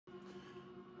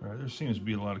All right, there seems to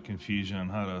be a lot of confusion on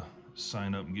how to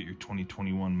sign up and get your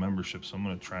 2021 membership, so I'm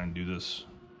going to try and do this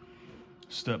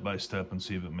step by step and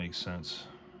see if it makes sense.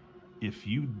 If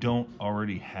you don't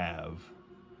already have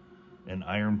an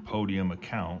Iron Podium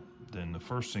account, then the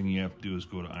first thing you have to do is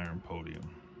go to Iron Podium.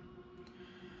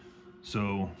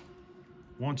 So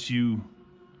once you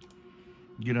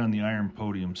get on the Iron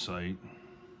Podium site,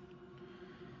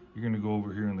 you're going to go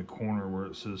over here in the corner where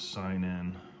it says sign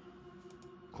in.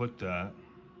 Click that.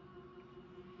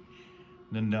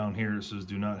 Then down here it says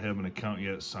do not have an account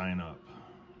yet, sign up.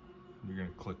 You're going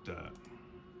to click that.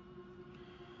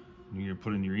 You're going to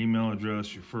put in your email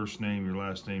address, your first name, your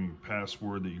last name, your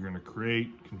password that you're going to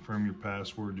create. Confirm your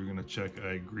password. You're going to check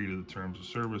I agree to the terms of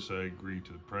service, I agree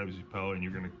to the privacy policy, and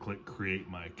you're going to click create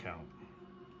my account.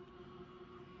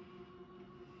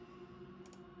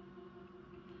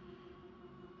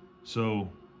 So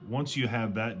once you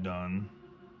have that done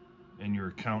and your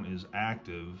account is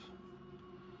active,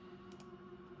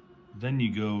 then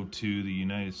you go to the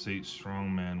United States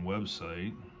Strongman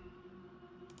website.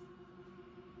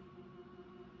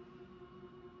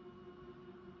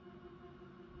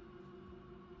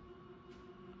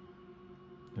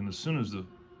 And as soon as the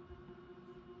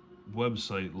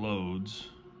website loads,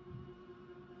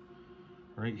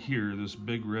 right here, this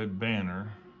big red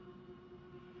banner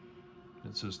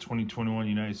that says 2021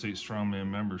 United States Strongman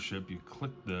membership, you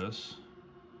click this,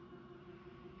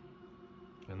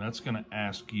 and that's going to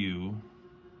ask you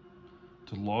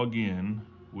to log in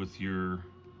with your,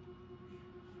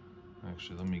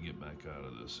 actually let me get back out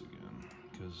of this again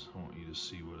because I want you to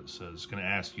see what it says. It's going to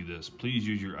ask you this, please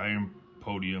use your Iron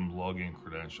Podium login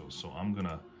credentials. So I'm going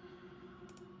to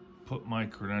put my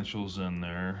credentials in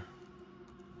there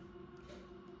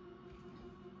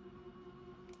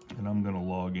and I'm going to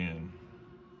log in.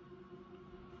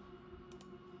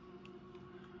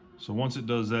 So once it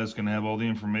does that, it's going to have all the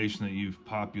information that you've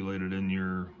populated in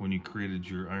your, when you created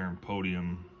your Iron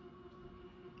Podium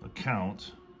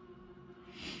account.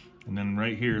 And then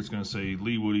right here, it's going to say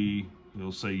Lee Woody,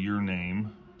 it'll say your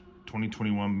name,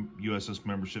 2021 USS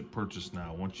membership purchase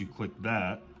now. Once you click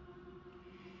that,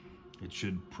 it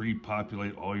should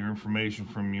pre-populate all your information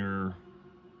from your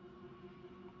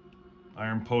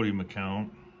Iron Podium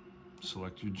account.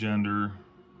 Select your gender,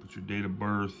 put your date of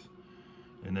birth,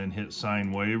 and then hit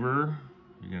sign waiver.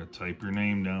 You're going to type your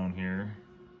name down here.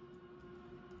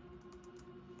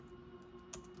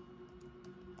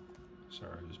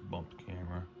 Sorry, I just bumped the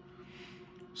camera.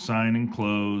 Sign and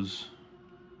close.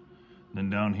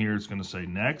 Then down here it's going to say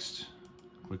next.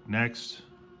 Click next.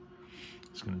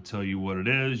 It's going to tell you what it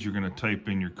is. You're going to type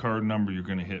in your card number. You're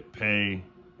going to hit pay,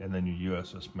 and then your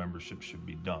USS membership should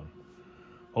be done.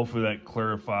 Hopefully that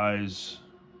clarifies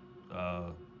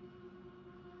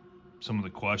some of the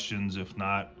questions. If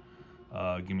not,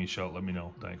 give me a shout, let me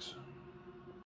know. Thanks.